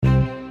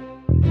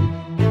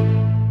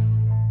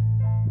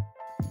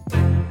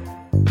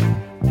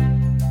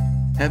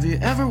Have you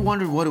ever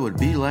wondered what it would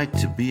be like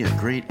to be a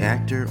great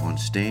actor on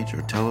stage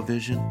or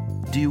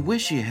television? Do you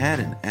wish you had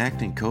an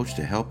acting coach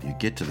to help you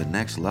get to the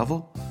next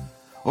level?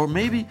 Or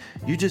maybe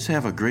you just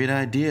have a great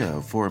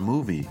idea for a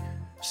movie,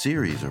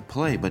 series, or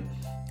play, but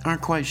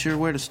aren't quite sure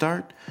where to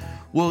start?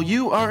 Well,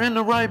 you are in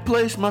the right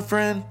place, my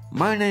friend.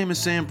 My name is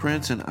Sam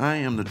Prince, and I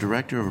am the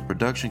director of a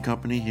production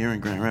company here in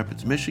Grand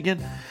Rapids,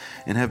 Michigan,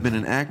 and have been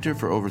an actor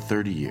for over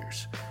 30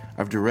 years.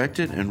 I've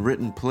directed and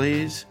written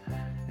plays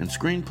and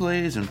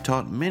screenplays and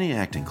taught many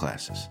acting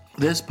classes.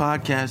 This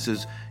podcast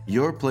is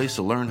your place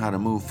to learn how to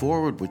move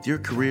forward with your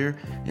career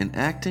in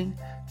acting,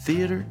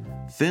 theater,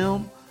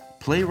 film,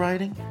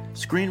 playwriting,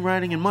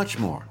 screenwriting, and much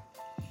more.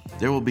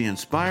 There will be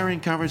inspiring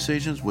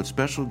conversations with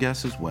special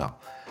guests as well.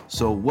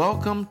 So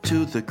welcome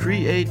to the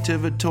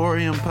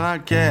Creativatorium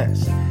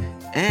Podcast.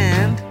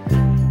 And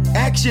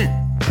action!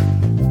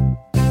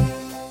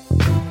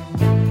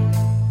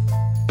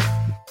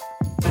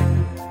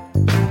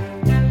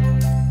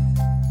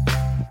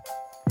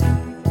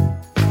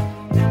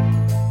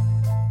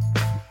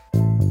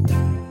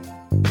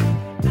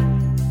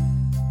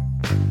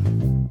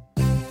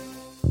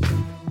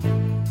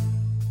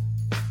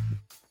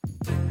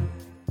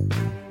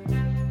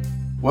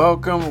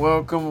 Welcome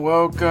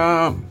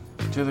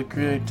to the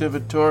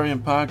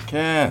Creativatorium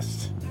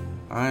Podcast.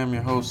 I am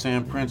your host,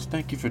 Sam Prince.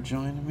 Thank you for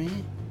joining me.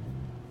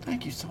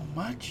 Thank you so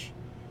much.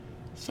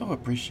 So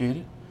appreciate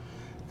it.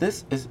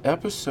 This is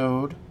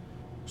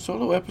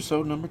solo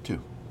episode number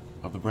 2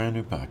 of the brand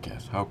new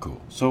podcast. How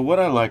cool. So what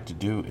I like to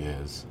do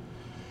is,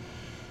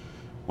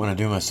 when I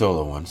do my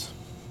solo ones,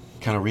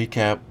 kind of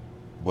recap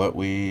what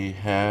we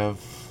have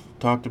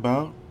talked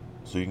about,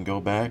 so you can go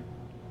back,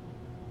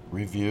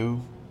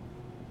 review,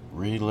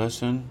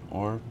 re-listen,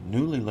 or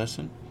newly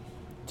listen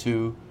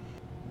to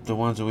the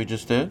ones that we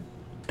just did,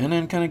 and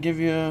then kind of give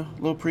you a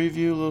little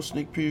preview, a little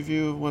sneak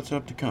preview of what's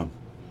up to come.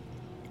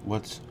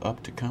 What's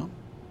up to come?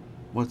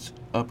 What's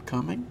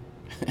upcoming?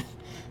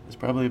 It's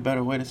probably a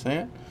better way to say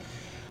it.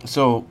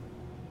 So,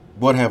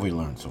 what have we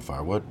learned so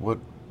far? What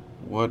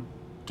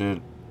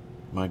did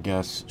my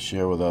guests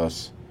share with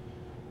us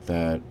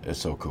that is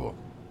so cool?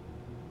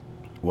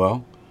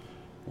 Well,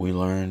 we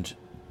learned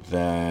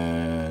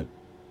that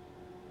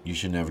you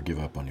should never give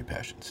up on your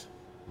passions,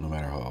 no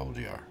matter how old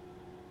you are.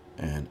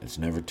 And it's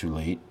never too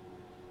late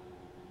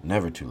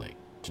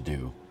to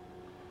do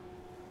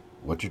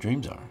what your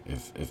dreams are.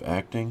 If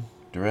acting,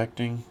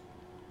 directing,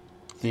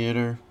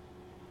 theater,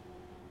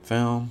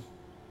 film,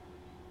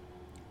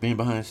 being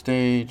behind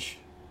stage,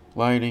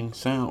 lighting,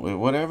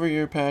 sound, whatever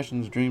your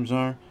passions, dreams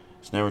are,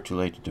 it's never too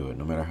late to do it,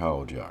 no matter how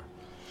old you are.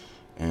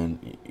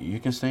 And you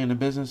can stay in the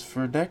business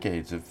for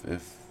decades if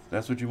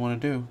that's what you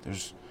want to do.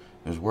 There's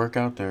work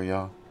out there,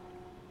 y'all.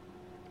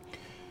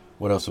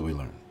 What else have we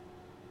learned?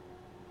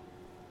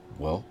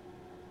 Well,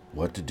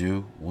 what to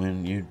do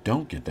when you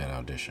don't get that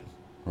audition,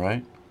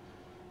 right?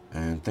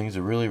 And things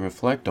to really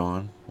reflect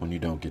on when you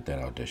don't get that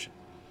audition.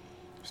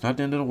 It's not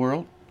the end of the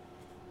world,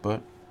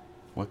 but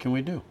what can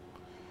we do?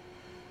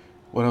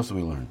 What else have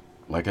we learned?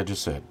 Like I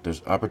just said,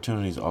 there's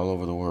opportunities all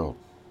over the world.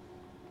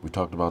 We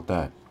talked about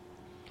that.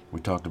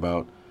 We talked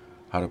about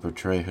how to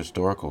portray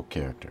historical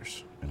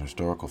characters and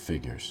historical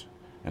figures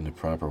in the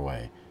proper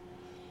way.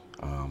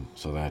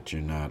 So that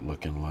you're not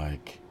looking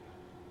like,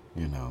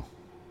 you're not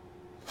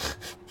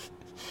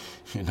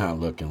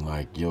looking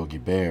like Yogi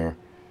Bear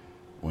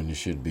when you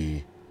should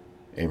be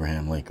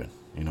Abraham Lincoln.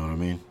 You know what I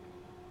mean?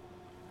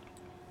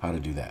 How to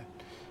do that.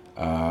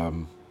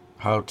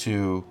 How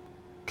to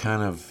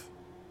kind of,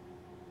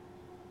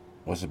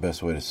 what's the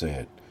best way to say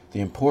it?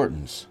 The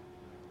importance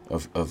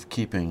of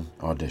keeping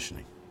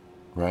auditioning,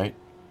 right?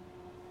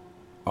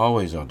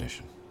 Always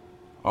audition.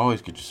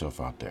 Always get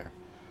yourself out there.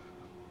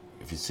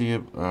 If you see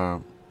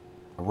a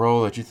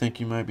role that you think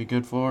you might be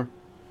good for,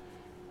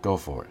 go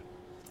for it.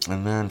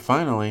 And then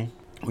finally,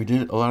 we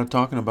did a lot of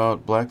talking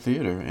about black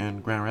theater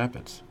in Grand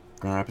Rapids,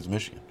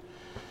 Michigan.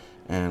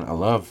 And I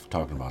love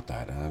talking about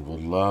that. And I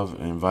would love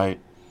to invite,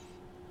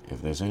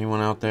 if there's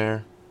anyone out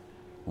there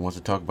who wants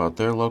to talk about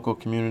their local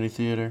community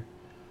theater,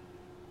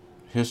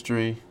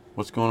 history,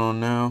 what's going on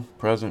now,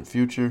 present,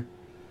 future,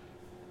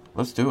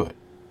 let's do it.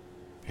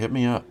 Hit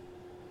me up.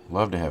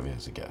 Love to have you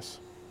as a guest.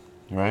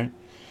 All right?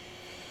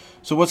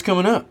 So what's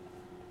coming up?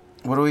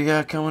 What do we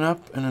got coming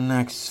up in the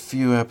next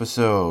few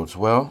episodes?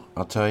 Well,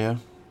 I'll tell you,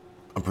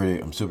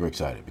 I'm super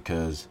excited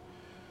because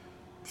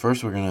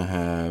first we're going to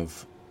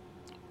have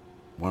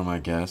one of my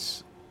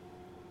guests,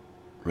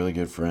 really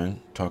good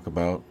friend, talk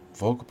about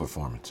vocal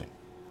performancing.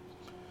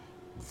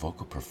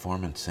 Vocal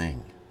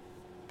performancing.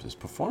 Is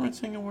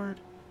performancing a word?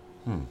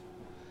 I'm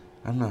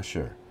not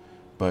sure.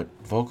 But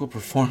vocal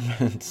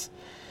performance,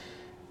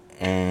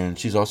 and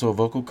she's also a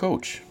vocal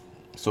coach.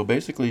 So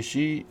basically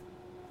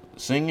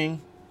singing,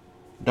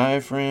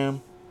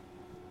 diaphragm,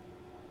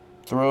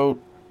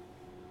 throat,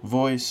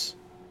 voice,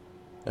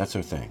 that's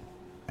her thing.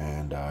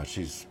 And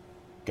she's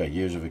got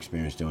years of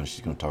experience doing it.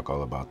 She's going to talk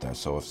all about that.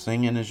 So if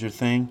singing is your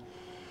thing,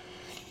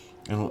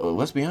 and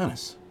let's be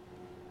honest,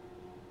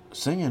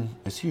 singing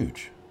is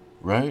huge,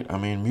 right? I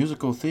mean,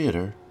 musical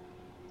theater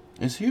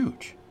is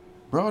huge.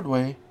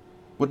 Broadway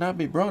would not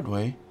be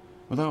Broadway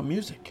without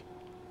music,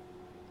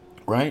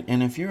 right?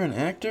 And if you're an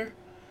actor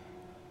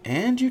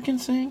and you can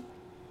sing,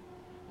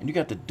 and you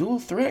got the dual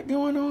threat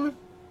going on,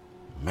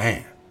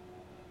 man,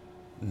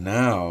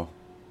 now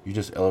you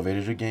just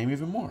elevated your game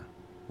even more,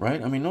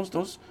 right? I mean,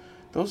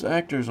 those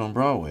actors on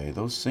Broadway,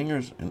 those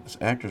singers and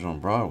actors on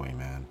Broadway,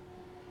 man,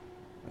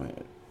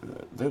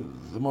 they're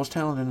the most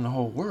talented in the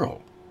whole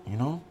world. You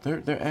know,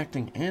 they're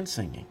acting and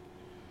singing,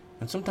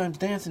 and sometimes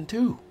dancing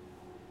too.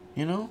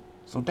 You know,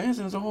 so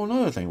dancing is a whole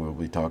other thing we'll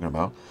be talking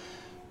about,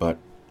 but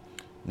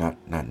not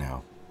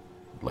now,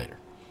 later.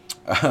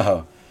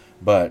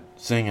 But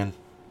singing,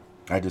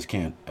 I just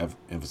can't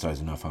emphasize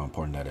enough how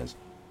important that is.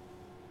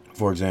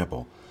 For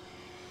example,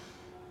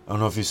 I don't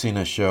know if you've seen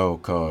a show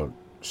called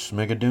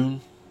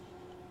Schmigadoon.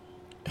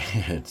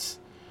 It's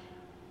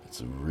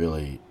a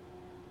really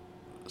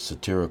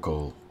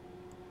satirical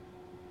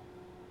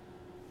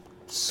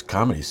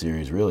comedy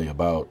series, really,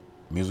 about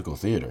musical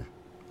theater.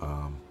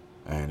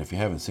 And if you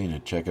haven't seen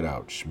it, check it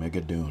out.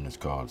 Schmigadoon. It's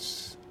called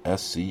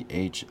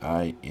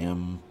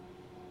Schmigadoon.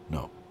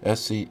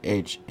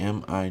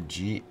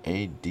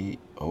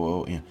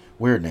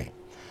 Weird name,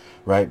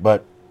 right?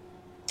 But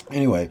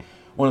anyway,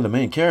 one of the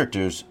main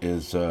characters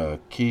is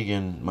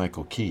Keegan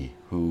Michael Key,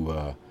 who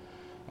I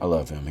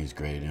love him. He's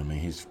great. I mean,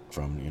 he's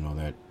from,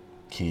 that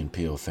Key and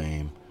Peele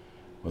fame,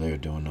 where they were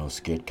doing those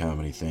skit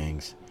comedy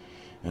things.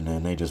 And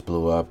then they just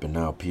blew up, and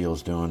now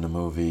Peele's doing the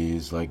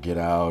movies like Get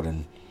Out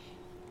and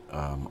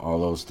all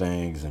those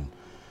things. And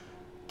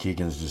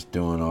Keegan's just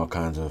doing all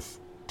kinds of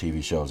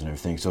TV shows and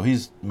everything. So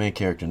he's the main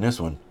character in this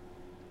one.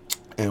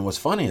 And what's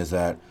funny is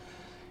that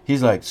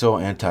he's like so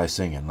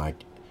anti-singing.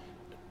 Like,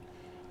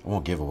 I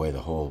won't give away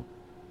the whole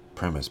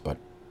premise, but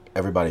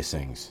everybody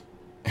sings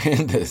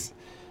in this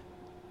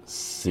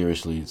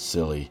seriously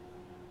silly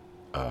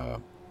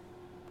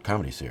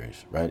comedy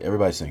series, right?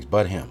 Everybody sings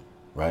but him,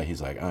 right?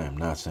 He's like, I am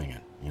not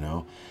singing,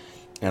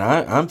 And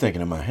I'm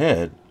thinking in my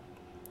head,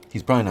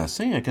 he's probably not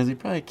singing because he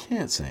probably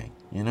can't sing,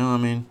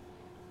 I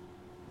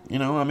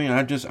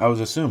was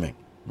assuming,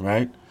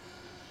 right?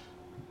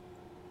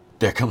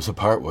 There comes a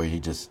part where he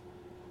just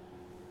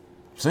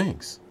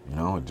sings,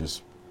 it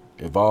just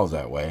evolves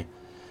that way.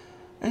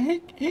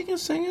 And he can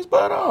sing his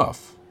butt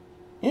off.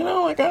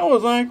 Like I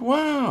was like,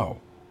 wow,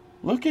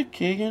 look at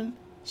Keegan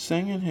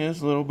singing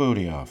his little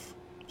booty off.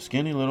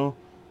 Skinny little,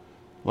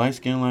 light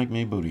skin like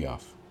me booty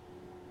off.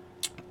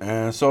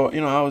 And so,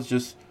 I was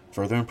just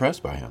further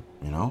impressed by him,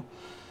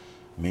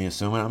 Me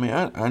assuming,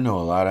 I know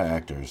a lot of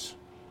actors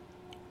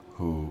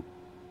who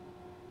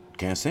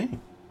can't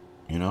sing,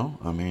 that's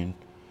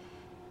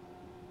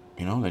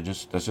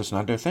just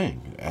not their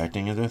thing.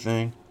 Acting is their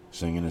thing,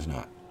 singing is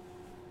not.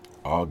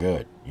 All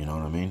good,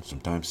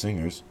 Sometimes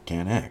singers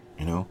can't act,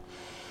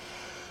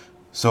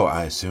 So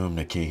I assumed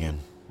that Keegan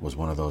was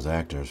one of those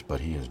actors,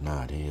 but he is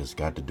not. He has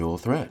got the dual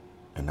threat,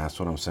 and that's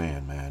what I'm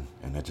saying, man.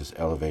 And that just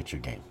elevates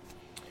your game.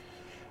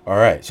 All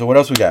right, so what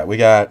else we got? We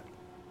got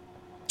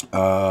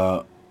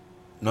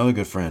another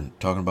good friend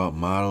talking about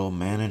model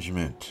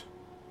management,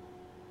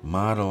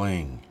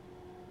 modeling.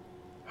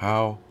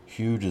 How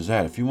huge is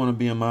that? If you want to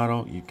be a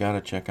model, you got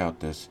to check out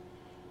this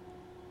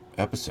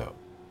episode,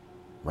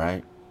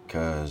 right?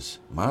 Because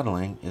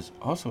modeling is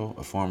also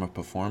a form of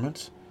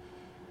performance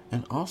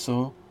and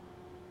also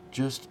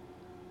just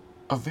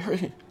a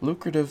very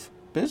lucrative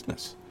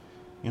business.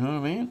 You know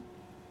what I mean?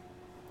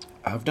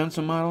 I've done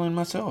some modeling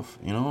myself.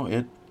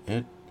 It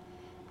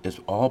is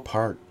all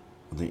part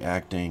of the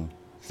acting,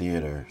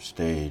 theater,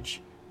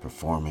 stage,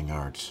 performing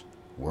arts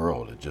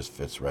world. It just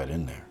fits right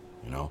in there,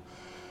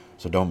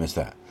 So don't miss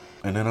that.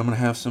 And then I'm going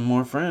to have some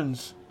more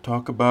friends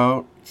talk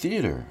about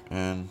theater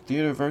and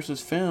theater versus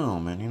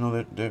film. And,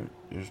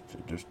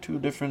 there's two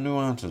different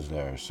nuances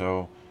there.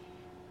 So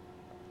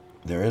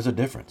there is a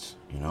difference,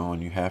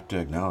 and you have to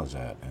acknowledge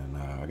that. And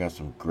I got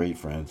some great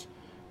friends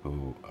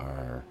who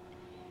are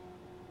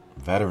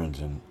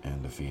veterans in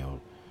the field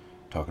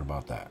talking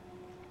about that.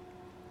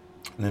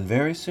 And then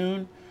very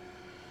soon,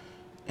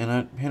 and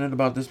I hinted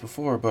about this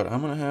before, but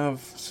I'm going to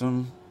have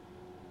some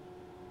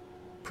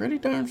pretty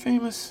darn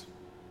famous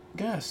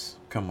guests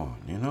come on,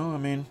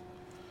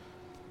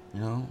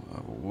 I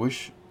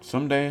wish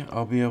someday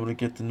I'll be able to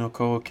get the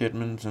Nicole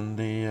Kidmans and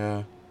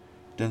the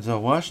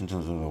Denzel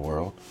Washingtons of the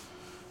world.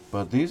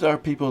 But these are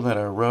people that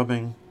are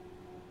rubbing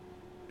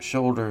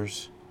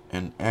shoulders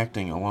and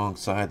acting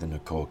alongside the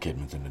Nicole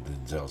Kidmans and the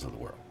Denzels of the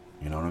world.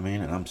 You know what I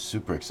mean? And I'm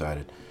super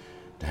excited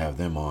to have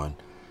them on,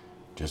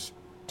 just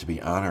to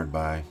be honored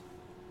by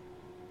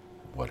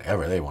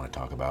whatever they want to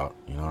talk about.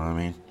 You know what I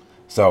mean?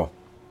 So,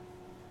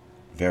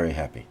 very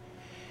happy.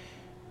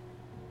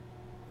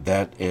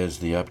 That is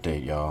the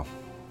update, y'all.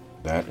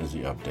 That is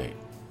the update.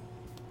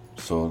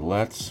 So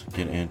let's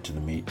get into the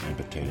meat and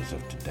potatoes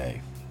of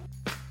today.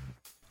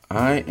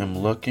 I am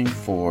looking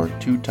for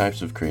two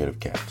types of creative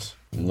cats.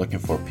 I'm looking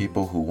for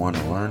people who want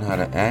to learn how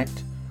to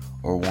act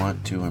or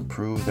want to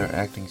improve their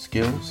acting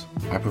skills.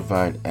 I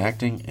provide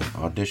acting and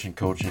audition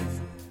coaching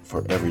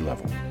for every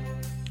level.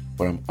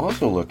 But I'm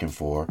also looking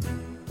for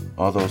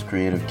all those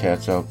creative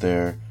cats out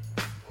there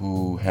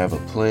who have a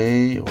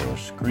play or a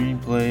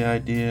screenplay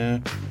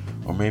idea,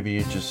 or maybe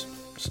you're just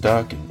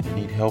stuck and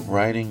need help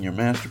writing your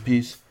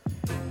masterpiece,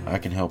 I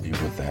can help you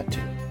with that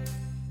too.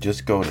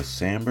 Just go to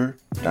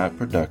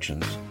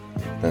samber.productions,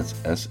 that's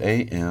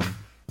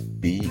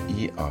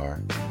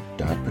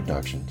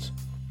SAMBER.productions,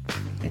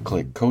 and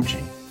click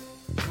coaching,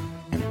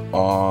 and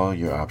all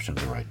your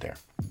options are right there.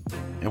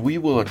 And we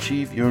will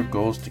achieve your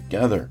goals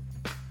together.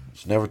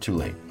 It's never too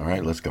late. All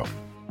right, let's go.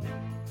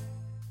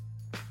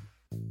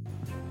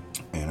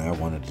 And I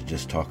wanted to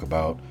just talk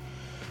about,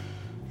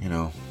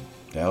 the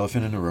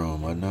elephant in the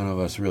room, what none of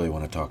us really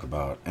want to talk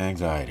about,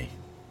 anxiety,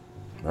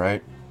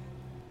 right?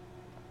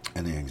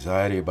 And the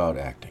anxiety about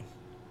acting,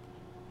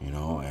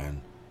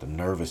 and the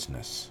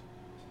nervousness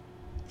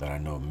that I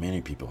know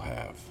many people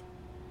have.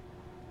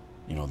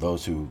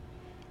 Those who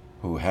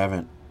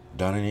haven't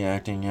done any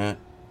acting yet,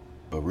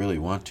 but really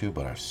want to,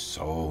 but are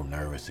so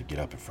nervous to get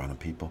up in front of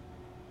people.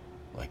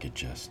 Like it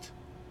just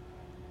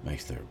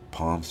makes their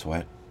palms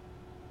sweat,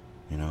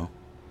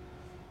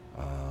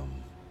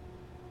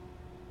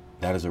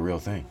 That is a real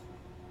thing.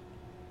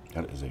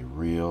 That is a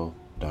real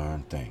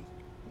darn thing,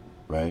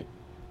 right?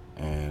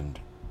 And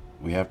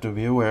we have to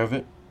be aware of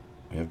it.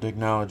 We have to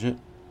acknowledge it.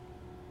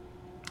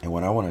 And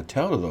what I want to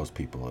tell to those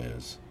people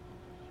is,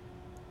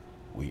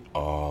 we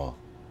all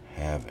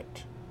have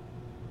it.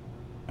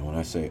 And when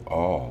I say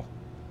all,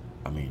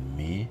 I mean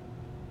me.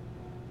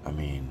 I'm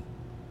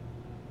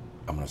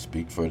going to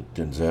speak for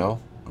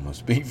Denzel. I'm going to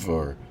speak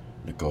for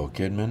Nicole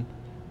Kidman.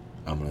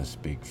 I'm going to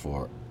speak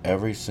for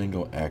every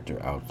single actor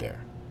out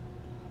there.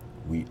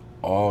 We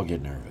all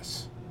get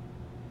nervous.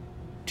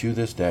 To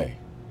this day,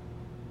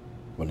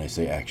 when they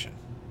say action,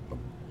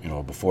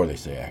 before they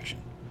say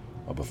action,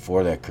 or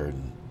before that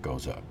curtain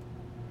goes up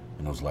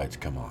and those lights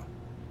come on.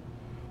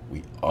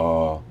 We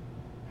all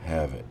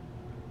have it.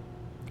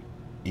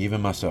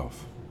 Even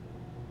myself.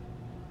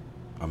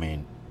 I'm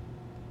going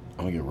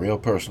to get real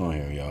personal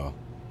here, y'all.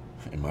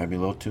 It might be a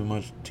little too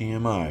much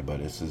TMI,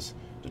 but this is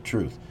the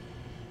truth.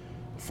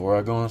 Before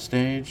I go on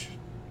stage,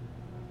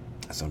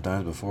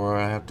 sometimes before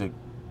I have to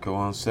go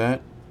on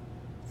set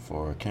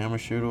for a camera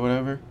shoot or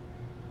whatever,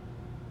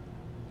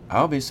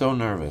 I'll be so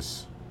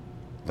nervous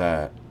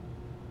that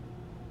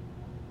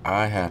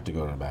I have to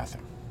go to the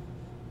bathroom.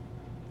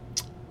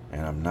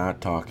 And I'm not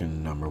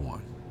talking number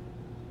one.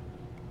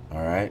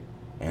 All right?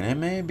 And it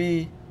may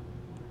be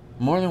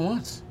more than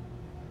once.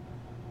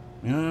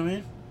 You know what I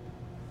mean?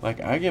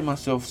 Like, I get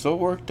myself so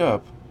worked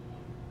up,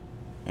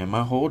 and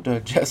my whole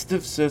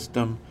digestive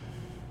system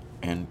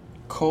and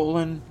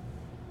colon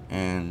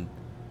and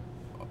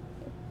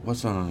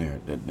what's on there?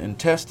 The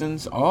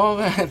intestines, all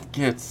that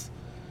gets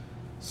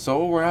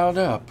so riled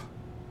up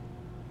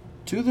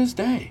to this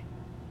day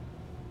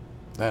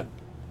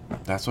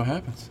that's what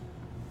happens.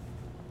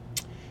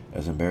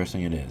 As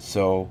embarrassing it is.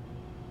 So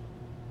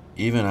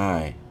even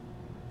I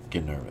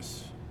get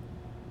nervous.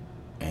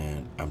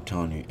 And I'm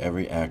telling you,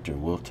 every actor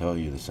will tell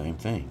you the same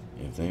thing.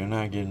 If they are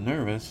not getting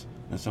nervous,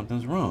 then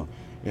something's wrong.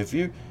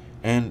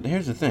 And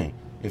here's the thing.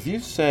 If you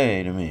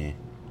say to me,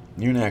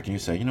 you're an actor, you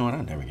say, you know what,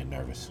 I never get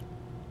nervous.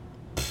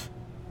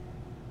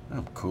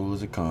 I'm cool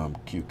as a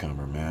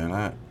cucumber, man.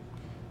 I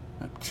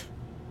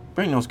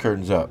bring those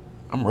curtains up.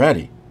 I'm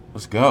ready.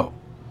 Let's go.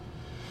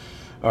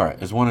 All right,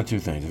 it's one of two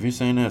things. If you're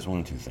saying that, it's one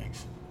of two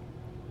things.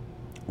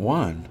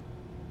 One,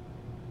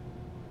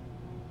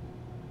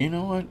 you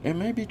know what? It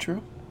may be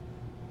true.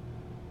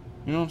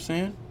 You know what I'm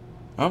saying?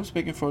 I'm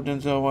speaking for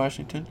Denzel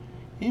Washington.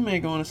 He may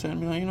go on a set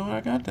and be like, you know what?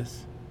 I got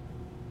this.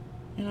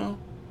 Yeah,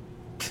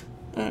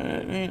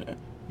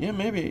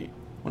 maybe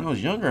when I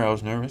was younger I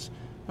was nervous.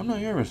 I'm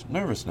not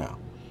nervous now.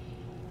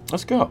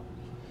 Let's go.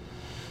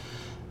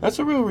 That's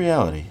a real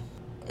reality.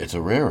 It's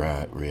a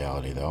rare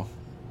reality, though.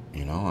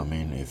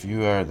 If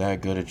you are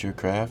that good at your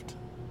craft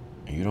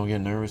and you don't get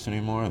nervous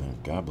anymore, then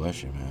God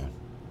bless you, man.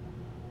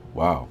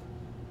 Wow.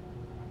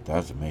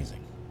 That's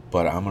amazing.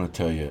 But I'm going to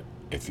tell you,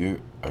 if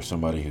you are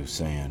somebody who's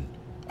saying,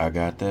 I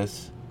got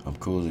this, I'm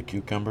cool as a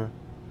cucumber,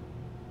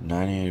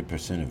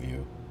 98% of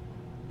you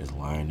is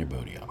lying your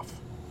booty off.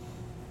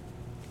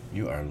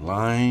 You are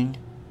lying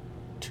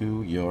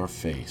to your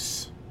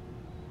face.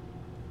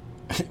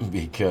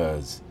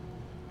 Because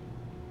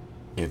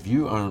if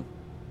you aren't,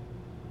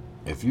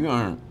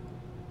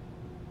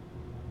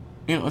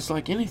 it's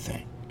like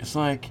anything. It's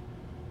like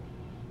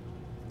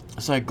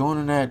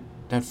going to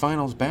that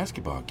finals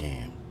basketball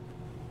game.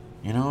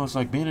 It's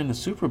like being in the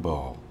Super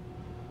Bowl.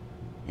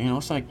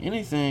 It's like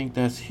anything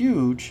that's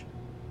huge,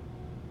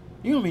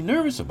 you're gonna be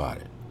nervous about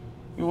it.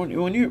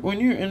 When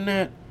you're in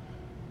that,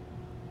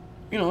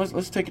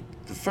 let's take it,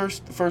 the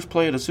first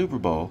play of the Super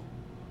Bowl,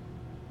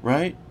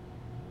 right?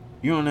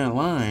 You're on that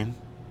line.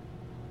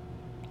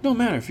 No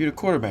matter if you're the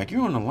quarterback,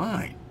 you're on the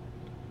line,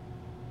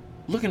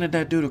 looking at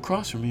that dude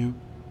across from you,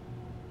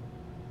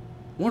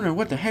 wondering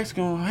what the heck's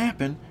gonna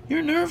happen.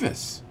 You're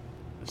nervous.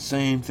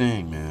 Same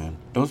thing, man.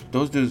 Those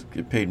dudes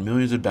get paid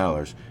millions of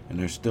dollars and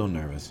they're still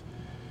nervous.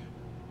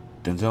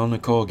 Denzel and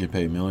Nicole get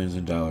paid millions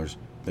of dollars.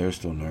 They're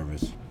still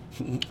nervous.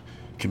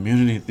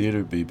 Community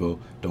theater people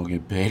don't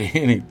get paid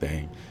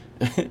anything.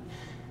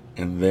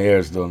 and they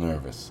are still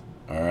nervous.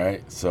 All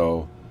right,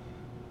 so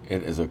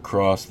it is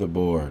across the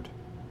board.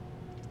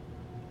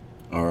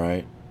 All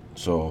right,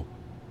 so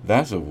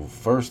that's the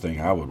first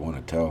thing I would want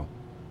to tell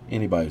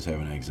anybody who's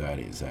having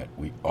anxiety is that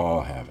we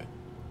all have it.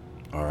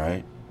 All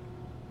right,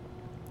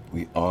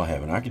 we all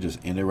have it. And I could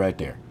just end it right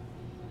there.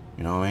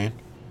 You know what I mean?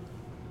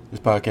 This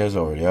podcast is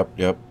over.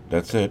 Yep,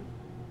 that's it.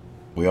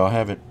 We all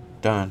have it.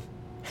 Done.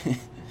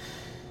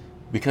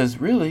 Because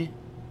really,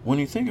 when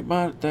you think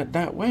about it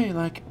that way,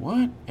 like,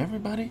 what?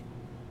 Everybody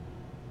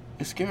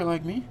is scared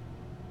like me?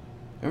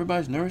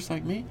 Everybody's nervous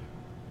like me?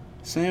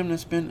 Sam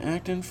that's been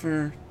acting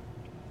for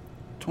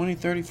 20,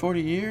 30,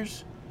 40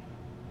 years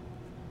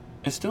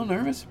is still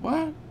nervous?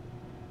 What?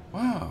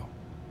 Wow.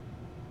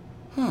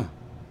 Huh.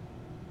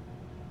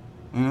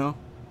 You know?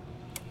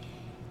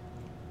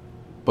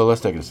 But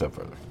let's take it a step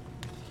further.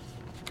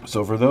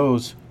 So for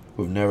those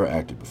who've never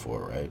acted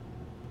before, right?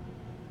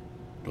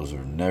 Those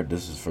are never.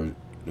 This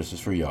is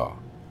for y'all.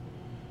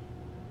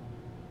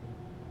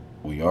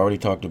 We already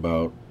talked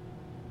about,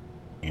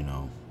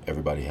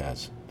 everybody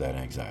has that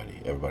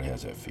anxiety. Everybody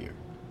has that fear.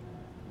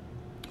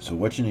 So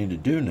what you need to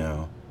do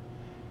now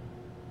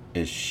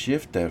is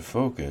shift that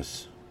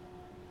focus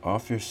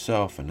off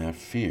yourself and that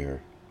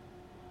fear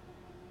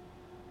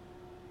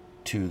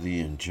to the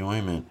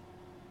enjoyment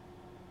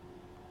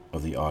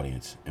of the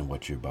audience and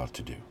what you're about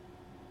to do.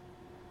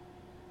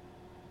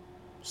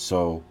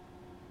 So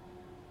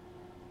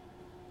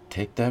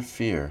take that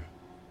fear,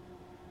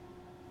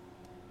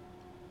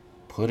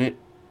 put it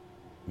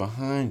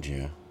behind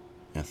you,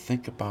 and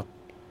think about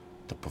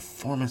the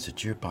performance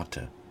that you're about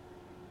to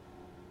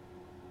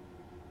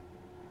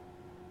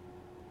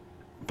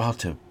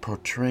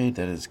portray,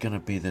 that is going to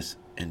be this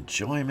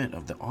enjoyment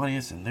of the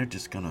audience, and they're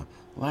just going to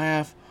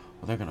laugh,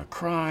 or they're going to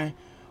cry,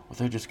 or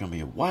they're just going to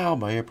be wowed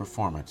by your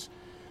performance.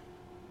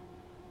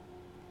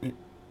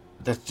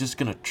 That's just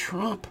going to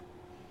trump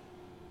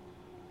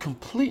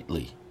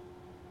completely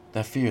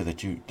that fear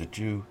that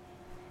you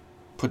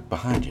put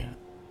behind you.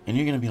 And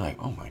you're going to be like,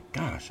 oh my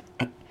gosh.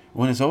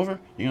 When it's over,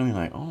 you're going to be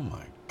like, oh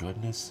my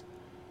goodness,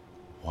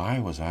 why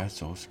was I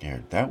so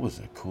scared? That was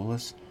the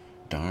coolest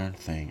darn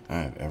thing I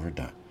have ever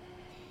done.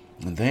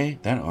 And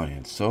that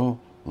audience so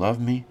loved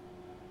me,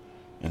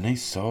 and they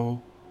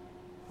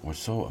were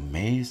so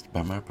amazed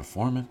by my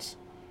performance,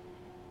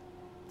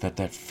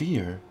 that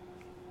fear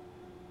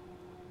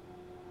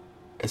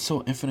is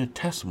so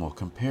infinitesimal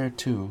compared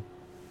to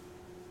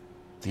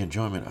the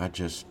enjoyment I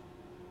just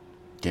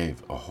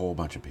gave a whole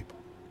bunch of people.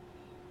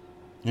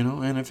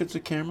 And if it's a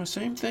camera,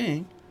 same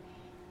thing.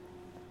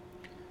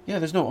 Yeah,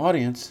 there's no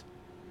audience,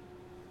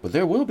 but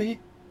there will be.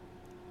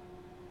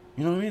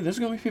 You know what I mean? There's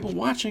going to be people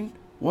watching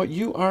what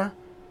you are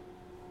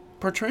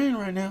portraying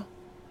right now.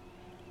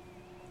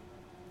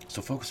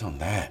 So focus on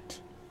that.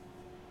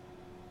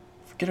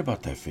 Forget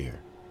about that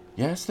fear.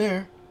 Yeah, it's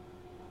there.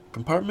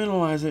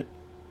 Compartmentalize it.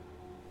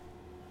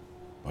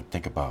 But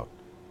think about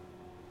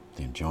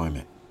the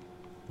enjoyment,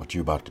 what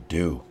you're about to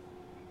do,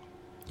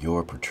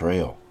 your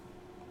portrayal.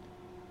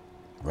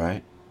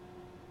 Right?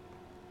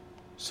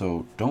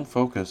 So don't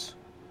focus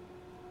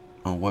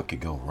on what could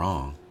go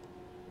wrong.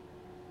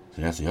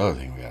 See, that's the other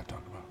thing we got to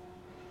talk about.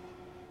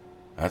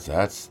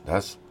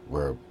 That's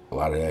where a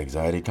lot of the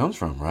anxiety comes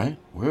from, right?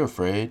 We're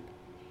afraid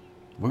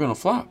we're going to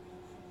flop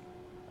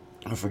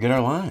and forget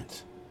our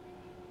lines.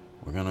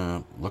 We're going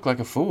to look like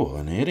a fool,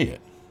 an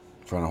idiot,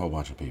 in front of a whole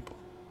bunch of people.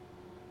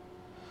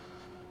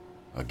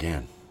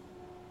 Again,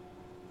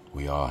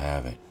 we all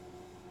have it.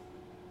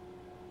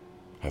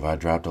 Have I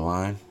dropped a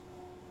line?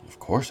 Of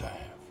course I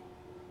have.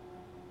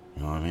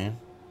 You know what I mean?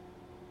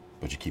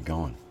 But you keep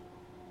going.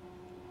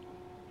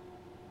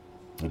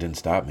 It didn't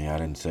stop me. I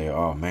didn't say,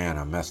 oh man,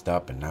 I messed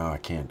up and now I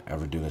can't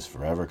ever do this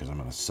forever because I'm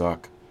going to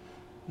suck.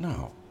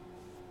 No.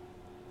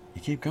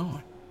 You keep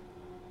going.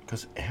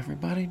 Because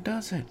everybody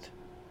does it.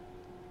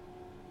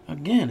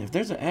 Again, if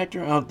there's an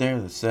actor out there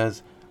that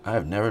says, I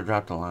have never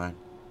dropped a line.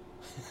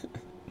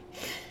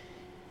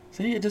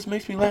 See, it just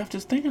makes me laugh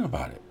just thinking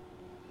about it.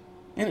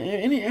 And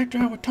any actor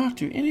I would talk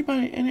to, any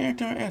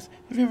actor I ask,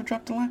 have you ever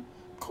dropped a line?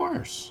 Of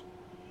course.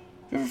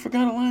 Have you ever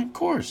forgot a line? Of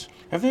course.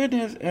 Have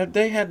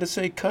they had to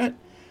say cut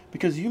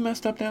because you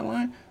messed up that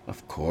line?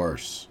 Of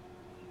course.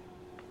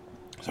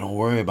 So don't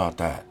worry about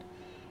that.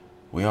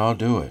 We all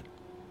do it.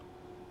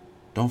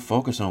 Don't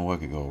focus on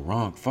what could go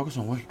wrong. Focus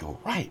on what could go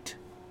right.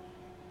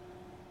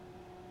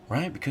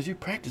 Right? Because you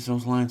practice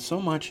those lines so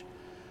much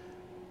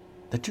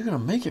that you're going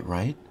to make it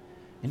right,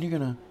 and you're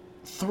going to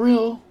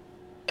thrill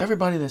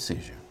everybody that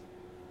sees you.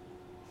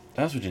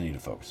 That's what you need to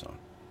focus on.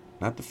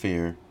 Not the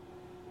fear.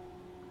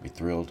 Be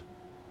thrilled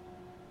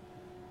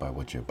by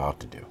what you're about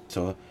to do.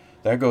 So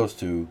that goes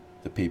to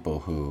the people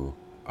who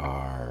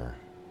are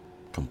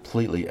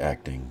completely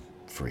acting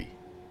free.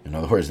 In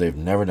other words, they've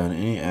never done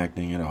any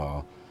acting at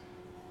all.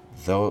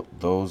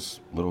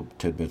 Those little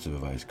tidbits of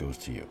advice goes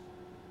to you,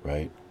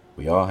 right?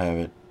 We all have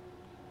it.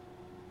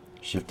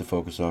 Shift the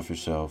focus off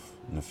yourself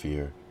and the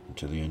fear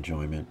into the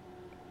enjoyment.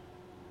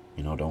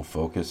 Don't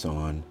focus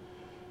on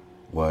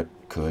what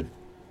could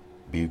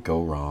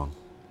go wrong.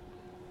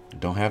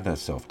 Don't have that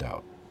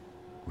self-doubt.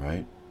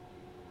 right?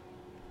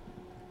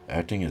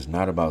 Acting is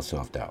not about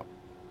self-doubt,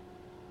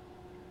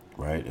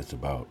 right? It's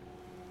about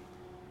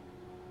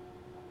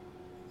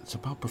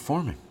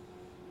performing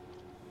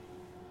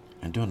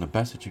and doing the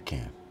best that you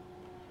can.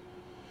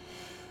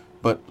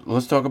 But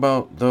let's talk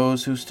about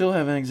those who still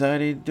have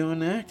anxiety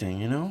doing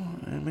acting,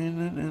 I mean,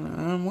 and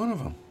I'm one of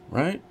them,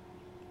 right?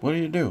 What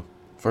do?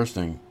 First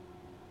thing,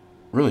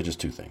 really just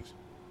two things.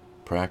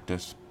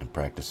 Practice and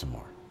practice some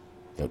more.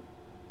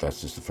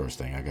 That's just the first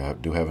thing. I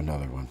do have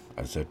another one.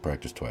 I said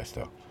practice twice,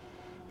 though,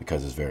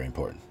 because it's very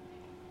important.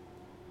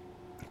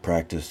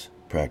 Practice,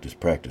 practice,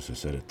 practice. I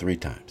said it 3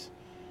 times.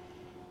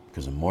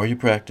 Because the more you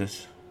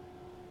practice,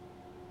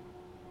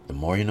 the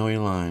more you know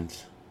your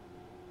lines,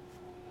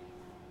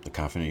 the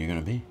confident you're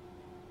going to be.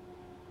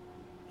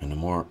 And the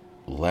more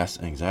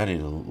less anxiety,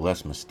 the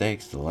less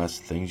mistakes, the less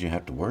things you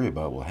have to worry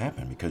about will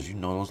happen because you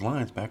know those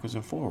lines backwards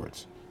and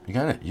forwards. You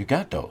got it. You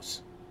got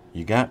those.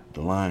 You got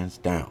the lines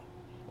down.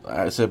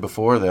 I said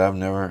before that I've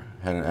never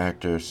had an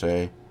actor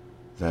say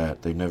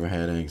that they've never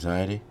had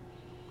anxiety.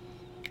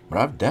 But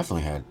I've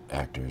definitely had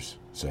actors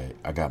say,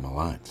 I got my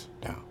lines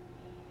down.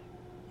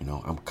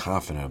 I'm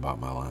confident about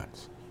my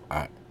lines.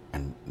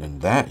 And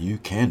that you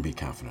can be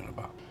confident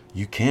about.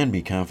 You can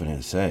be confident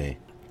and say,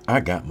 I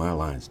got my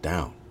lines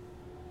down.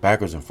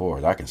 Backwards and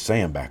forwards. I can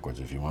say them backwards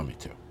if you want me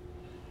to.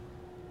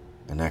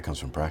 And that comes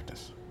from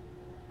practice.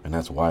 And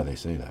that's why they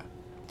say that.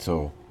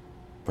 So,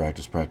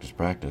 practice, practice,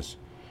 practice.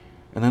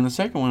 And then the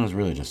second one is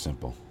really just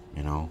simple.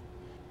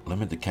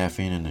 Limit the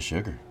caffeine and the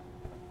sugar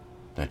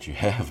that you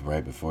have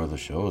right before the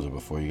shows or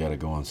before you got to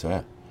go on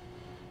set.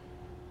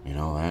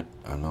 That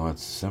I know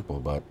it's simple,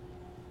 but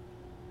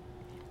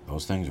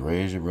those things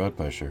raise your blood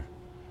pressure,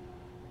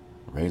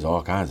 raise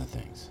all kinds of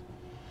things.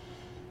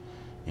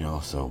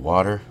 So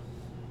water,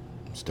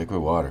 stick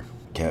with water.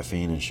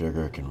 Caffeine and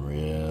sugar can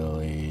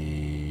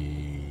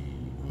really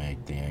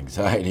make the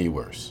anxiety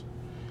worse.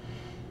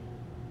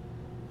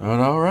 But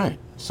all right,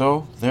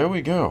 so there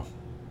we go.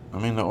 I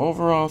mean, the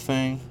overall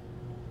thing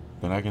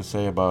that I can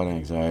say about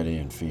anxiety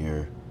and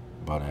fear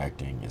about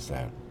acting is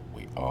that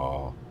we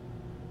all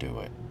do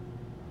it.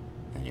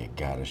 And you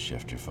gotta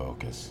shift your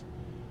focus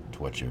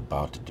to what you're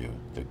about to do,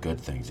 the good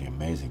things, the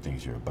amazing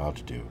things you're about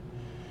to do.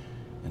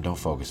 And don't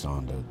focus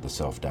on the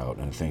self-doubt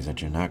and the things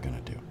that you're not going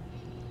to do.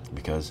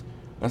 Because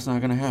that's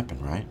not going to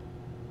happen, right?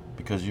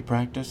 Because you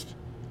practiced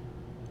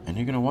and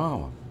you're going to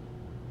wow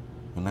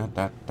them.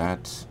 And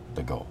that's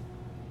the goal.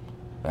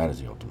 That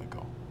is the ultimate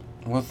goal.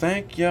 Well,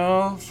 thank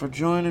y'all for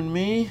joining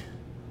me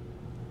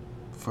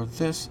for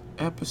this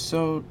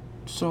episode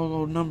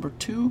solo number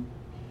 2.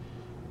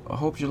 I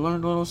hope you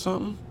learned a little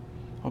something.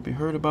 Hope you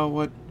heard about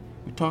what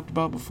we talked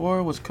about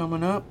before, what's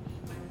coming up.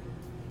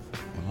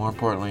 And more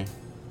importantly,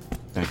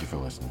 thank you for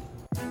listening.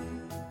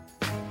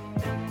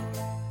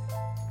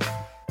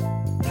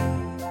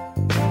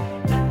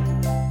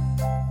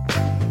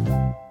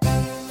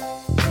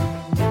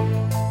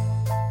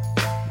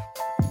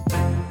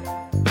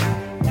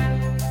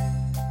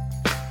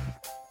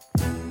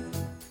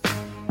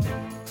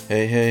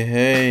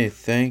 Hey,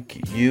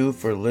 thank you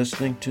for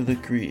listening to the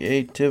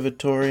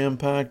Creativitorium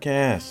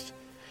podcast.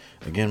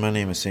 Again, my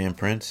name is Sam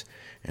Prince,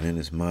 and it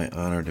is my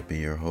honor to be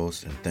your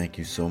host, and thank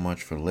you so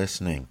much for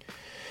listening.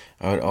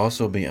 I would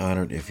also be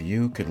honored if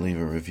you could leave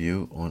a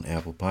review on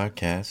Apple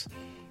Podcasts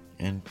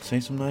and say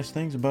some nice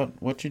things about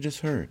what you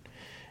just heard.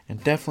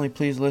 And definitely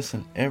please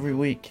listen every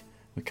week.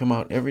 We come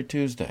out every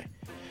Tuesday.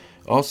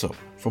 Also,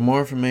 for more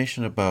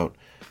information about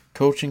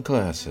coaching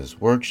classes,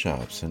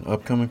 workshops, and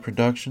upcoming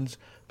productions,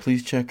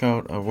 please check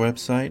out our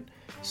website,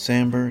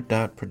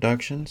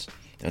 samber.productions.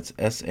 That's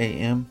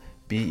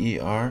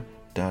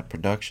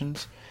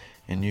SAMBER.productions.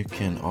 And you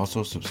can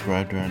also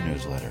subscribe to our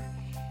newsletter.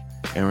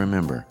 And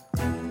remember,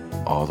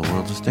 all the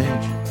world's a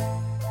stage.